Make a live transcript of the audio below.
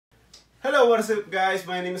Hello, what's up guys?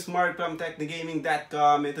 My name is Mark from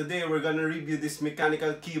technigaming.com and today we're gonna review this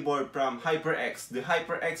mechanical keyboard from HyperX, the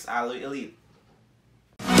HyperX Alloy Elite.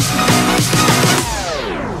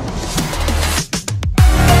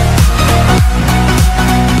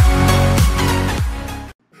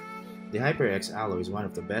 The HyperX Alloy is one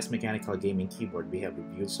of the best mechanical gaming keyboard we have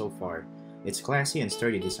reviewed so far. Its classy and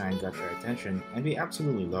sturdy design got our attention, and we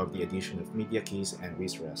absolutely love the addition of media keys and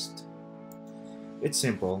wrist rest. Its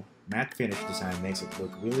simple, matte finish design makes it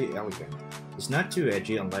look really elegant. It's not too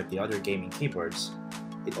edgy unlike the other gaming keyboards.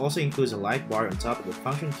 It also includes a light bar on top of the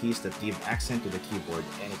function keys that give accent to the keyboard,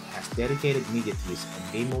 and it has dedicated media keys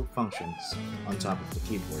and game mode functions on top of the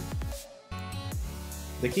keyboard.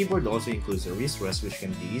 The keyboard also includes a wrist rest which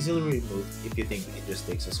can be easily removed if you think it just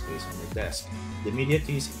takes a space on your desk. The media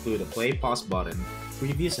keys include a play-pause button,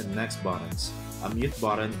 previous and next buttons, a mute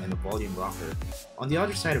button, and a volume rocker. On the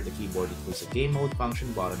other side of the keyboard includes a game mode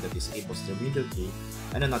function button that disables the middle key,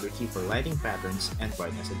 and another key for lighting patterns and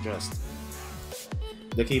brightness adjust.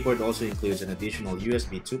 The keyboard also includes an additional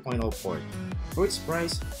USB 2.0 port. For its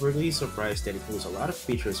price, we're really surprised that it includes a lot of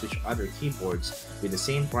features which other keyboards with the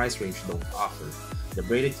same price range don't offer. The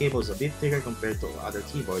braided cable is a bit thicker compared to other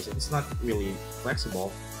keyboards and it's not really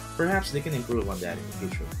flexible. Perhaps they can improve on that in the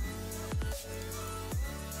future.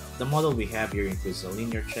 The model we have here includes a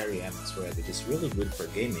linear cherry MX red, which is really good for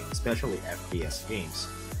gaming, especially FPS games.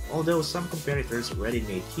 Although some competitors already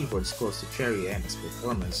made keyboards close to cherry MX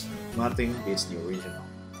performance, nothing beats the original.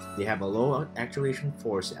 They have a low actuation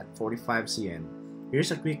force at 45 cm.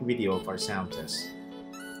 Here's a quick video of our sound test.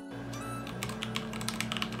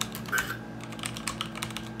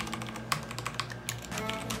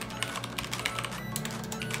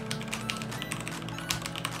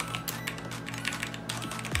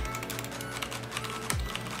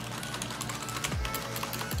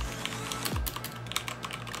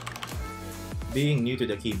 Being new to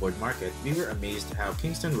the keyboard market, we were amazed how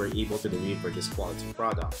Kingston were able to deliver this quality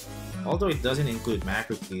product. Although it doesn't include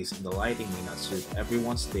macro keys and the lighting may not suit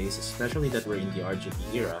everyone's taste, especially that we're in the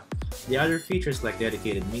RGB era, the other features like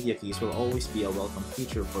dedicated media keys will always be a welcome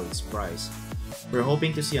feature for its price. We're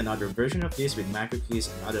hoping to see another version of this with macro keys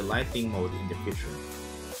and other lighting mode in the future.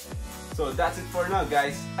 So that's it for now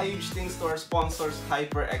guys. A huge thanks to our sponsors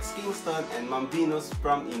HyperX Kingston and Ma'am Venus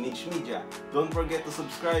from Image Media. Don't forget to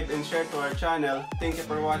subscribe and share to our channel. Thank you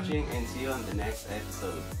for watching and see you on the next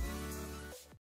episode.